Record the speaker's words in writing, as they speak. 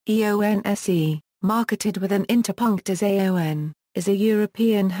E.ON SE, marketed with an interpunct as aeon, is a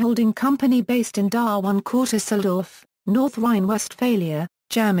European holding company based in Düsseldorf, North Rhine-Westphalia,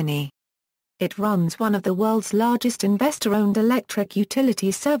 Germany. It runs one of the world's largest investor-owned electric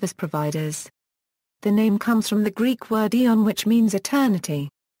utility service providers. The name comes from the Greek word aeon, which means eternity.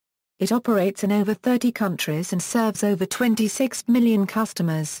 It operates in over 30 countries and serves over 26 million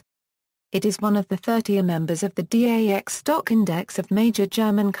customers. It is one of the 30 members of the DAX stock index of major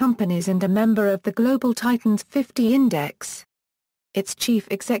German companies and a member of the Global Titans 50 index. Its chief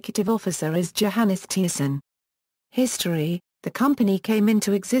executive officer is Johannes Teyssen. History: the company came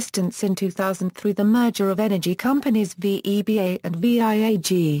into existence in 2000 through the merger of energy companies VEBA and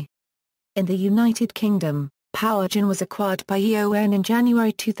VIAG. In the United Kingdom, Powergen was acquired by E.ON in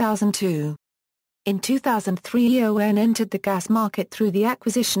January 2002. In 2003, E.ON entered the gas market through the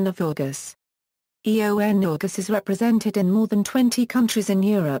acquisition of Argus. E.ON Argus is represented in more than 20 countries in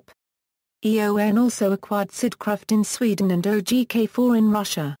Europe. E.ON also acquired Sidkraft in Sweden and OGK4 in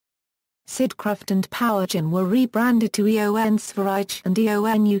Russia. Sidkraft and Powergen were rebranded to E.ON Sverige and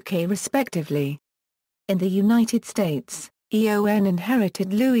E.ON UK respectively. In the United States, E.ON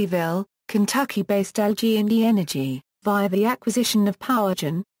inherited Louisville, Kentucky-based LG&E Energy, via the acquisition of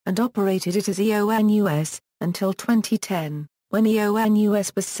Powergen, and operated it as E.ON US, until 2010, when E.ON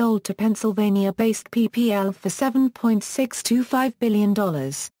US was sold to Pennsylvania-based PPL for $7.625 billion.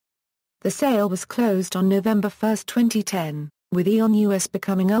 The sale was closed on November 1, 2010, with E.ON US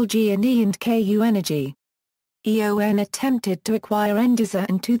becoming LG&E and KU Energy. E.ON attempted to acquire Endesa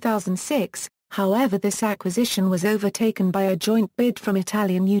in 2006, however this acquisition was overtaken by a joint bid from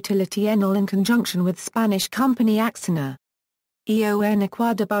Italian utility Enel in conjunction with Spanish company Acciona. E.ON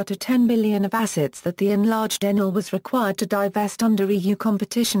acquired about $10 billion of assets that the enlarged Enel was required to divest under EU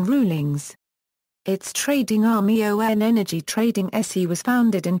competition rulings. Its trading arm E.ON Energy Trading SE was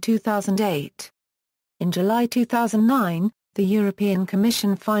founded in 2008. In July 2009, the European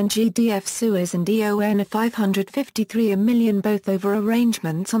Commission fined GDF Suez and E.ON a $553 million both over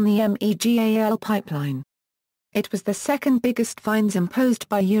arrangements on the MEGAL pipeline. It was the second biggest fines imposed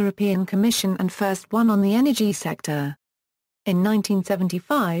by European Commission and first one on the energy sector. In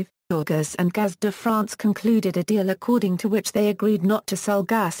 1975, Argus and Gaz de France concluded a deal according to which they agreed not to sell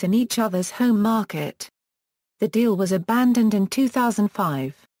gas in each other's home market. The deal was abandoned in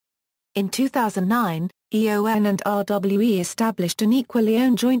 2005. In 2009, E.ON and RWE established an equally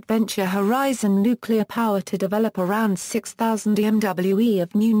owned joint venture Horizon Nuclear Power to develop around 6,000 MWe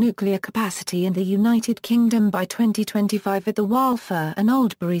of new nuclear capacity in the United Kingdom by 2025 at the Walfer and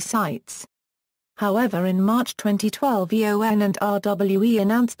Oldbury sites. However, in March 2012, E.ON and RWE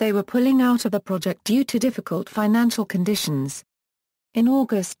announced they were pulling out of the project due to difficult financial conditions. In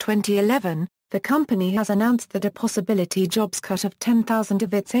August 2011, the company has announced that a possibility jobs cut of 10,000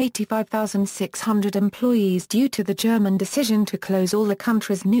 of its 85,600 employees due to the German decision to close all the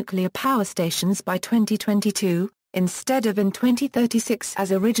country's nuclear power stations by 2022, instead of in 2036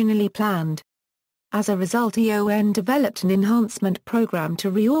 as originally planned. As a result, E.ON developed an enhancement program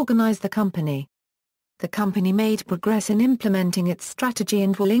to reorganize the company. The company made progress in implementing its strategy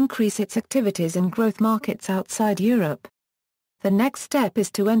and will increase its activities in growth markets outside Europe. The next step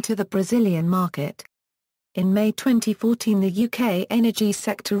is to enter the Brazilian market. In May 2014, the UK energy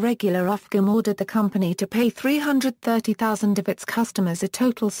sector regulator Ofgem ordered the company to pay 330,000 of its customers a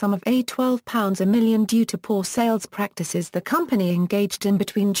total sum of £12 a million due to poor sales practices the company engaged in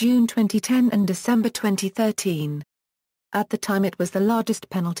between June 2010 and December 2013. At the time, it was the largest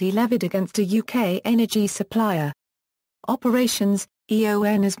penalty levied against a UK energy supplier. Operations: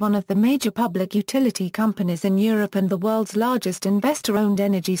 E.ON is one of the major public utility companies in Europe and the world's largest investor-owned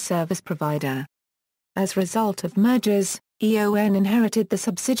energy service provider. As a result of mergers, E.ON inherited the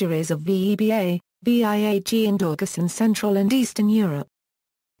subsidiaries of VEBA, VIAG and Argus in Central and Eastern Europe.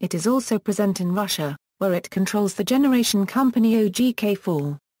 It is also present in Russia, where it controls the generation company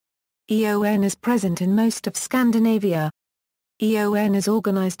OGK4. E.ON is present in most of Scandinavia. E.ON is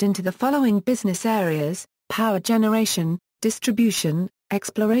organized into the following business areas: power generation, distribution,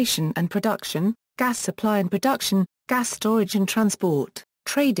 exploration and production, gas supply and production, gas storage and transport,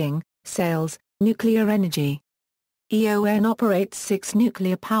 trading, sales, nuclear energy. E.ON operates 6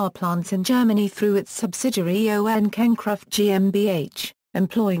 nuclear power plants in Germany through its subsidiary E.ON Kernkraft GmbH,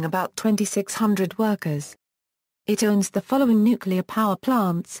 employing about 2,600 workers. It owns the following nuclear power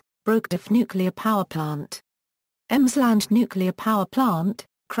plants: Brokdorf Nuclear Power Plant, Emsland Nuclear Power Plant,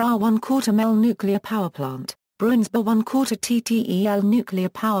 Kra 1/4 Mel Nuclear Power Plant, Brunsbüttel 1/4 TTEL Nuclear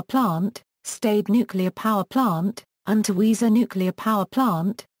Power Plant, Stade Nuclear Power Plant, Unterweser Nuclear Power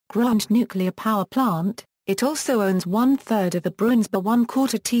Plant, Grund Nuclear Power Plant, It also owns 1/3 of the Brunsbüttel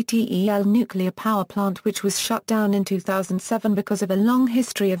 1/4 TTEL nuclear power plant, which was shut down in 2007 because of a long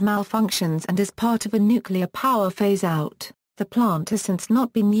history of malfunctions, and as part of a nuclear power phase-out, the plant has since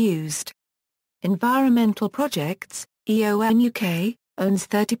not been used. Environmental projects: E.ON UK owns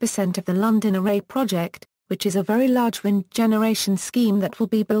 30% of the London Array project, which is a very large wind generation scheme that will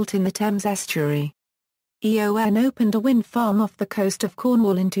be built in the Thames estuary. E.ON opened a wind farm off the coast of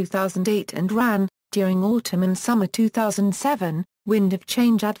Cornwall in 2008 and ran, during autumn and summer 2007, wind of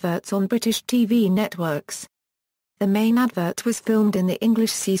change adverts on British TV networks. The main advert was filmed in the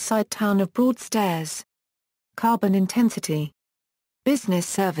English seaside town of Broadstairs. Carbon intensity. Business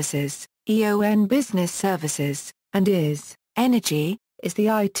services: E.ON Business Services, and is Energy, is the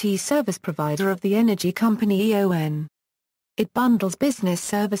IT service provider of the energy company E.ON. It bundles business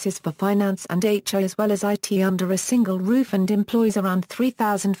services for finance and HR as well as IT under a single roof and employs around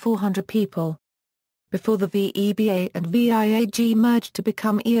 3,400 people. Before the VEBA and VIAG merged to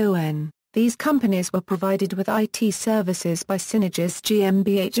become E.ON, these companies were provided with IT services by Synergis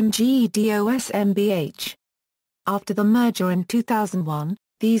GmbH and GEDOS MBH. After the merger in 2001,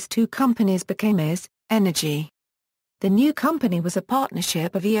 these two companies became ES Energy. The new company was a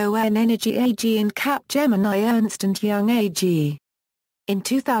partnership of E.ON Energy AG and Capgemini Ernst & Young AG. In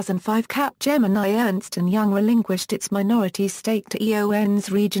 2005, Capgemini Ernst & Young relinquished its minority stake to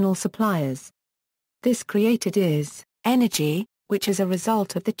E.ON's regional suppliers. This created ES Energy, which as a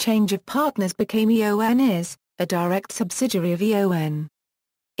result of the change of partners became E.ON ES, a direct subsidiary of E.ON.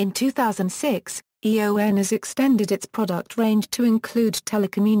 In 2006, E.ON has extended its product range to include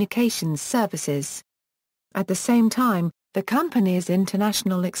telecommunications services. At the same time, the company's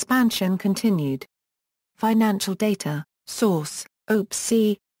international expansion continued. Financial data, source,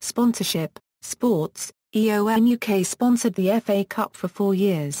 OPC, sponsorship, sports. E.ON UK sponsored the FA Cup for 4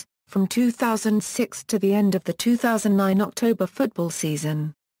 years, from 2006 to the end of the 2009 October football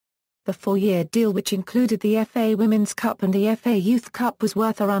season. The 4-year deal, which included the FA Women's Cup and the FA Youth Cup, was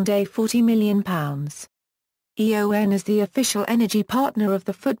worth around £40 million. E.ON is the official energy partner of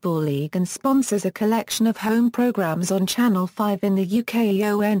the Football League and sponsors a collection of home programmes on Channel 5 in the UK.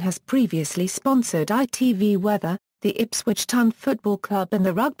 E.ON has previously sponsored ITV Weather, the Ipswich Town Football Club and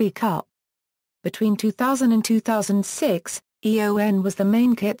the Rugby Cup. Between 2000 and 2006, E.ON was the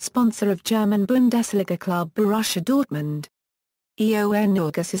main kit sponsor of German Bundesliga club Borussia Dortmund. E.ON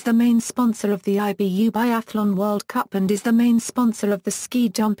August is the main sponsor of the IBU Biathlon World Cup and is the main sponsor of the Ski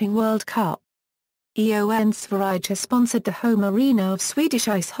Jumping World Cup. E.ON Sverige has sponsored the home arena of Swedish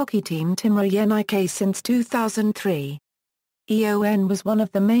ice hockey team Timrå IK since 2003. E.ON was one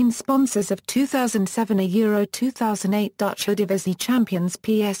of the main sponsors of 2007 Euro 2008 Dutch Eredivisie champions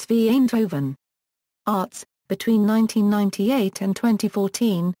PSV Eindhoven. Arts. Between 1998 and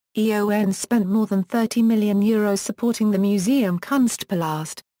 2014, E.ON spent more than €30 million supporting the Museum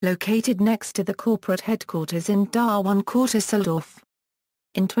Kunstpalast, located next to the corporate headquarters in Dar 1/4 Düsseldorf.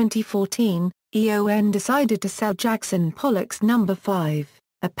 In 2014, E.ON decided to sell Jackson Pollock's No. 5,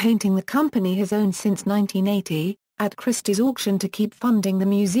 a painting the company has owned since 1980, at Christie's auction to keep funding the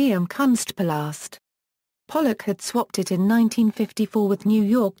Museum Kunstpalast. Pollock had swapped it in 1954 with New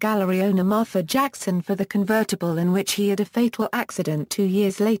York gallery owner Martha Jackson for the convertible, in which he had a fatal accident 2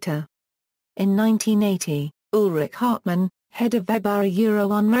 years later. In 1980, Ulrich Hartmann, head of Weber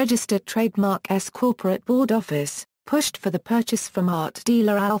Euro unregistered trademark S corporate board office, pushed for the purchase from art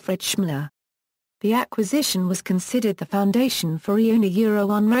dealer Alfred Schmler. The acquisition was considered the foundation for E.ON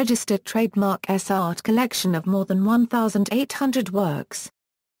Euro unregistered trademark S art collection of more than 1,800 works.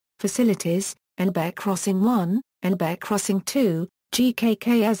 Facilities: Elbe Crossing 1, Elbe Crossing 2,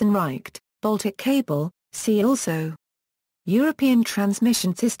 GKK Eisenreicht, Baltic Cable, see also. European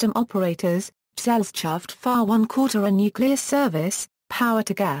Transmission System Operators, Gesellschaft für 1/4 a nuclear service, power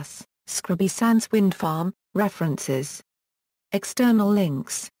to gas, Scrubby Sands Wind Farm, references. External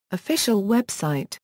links, official website.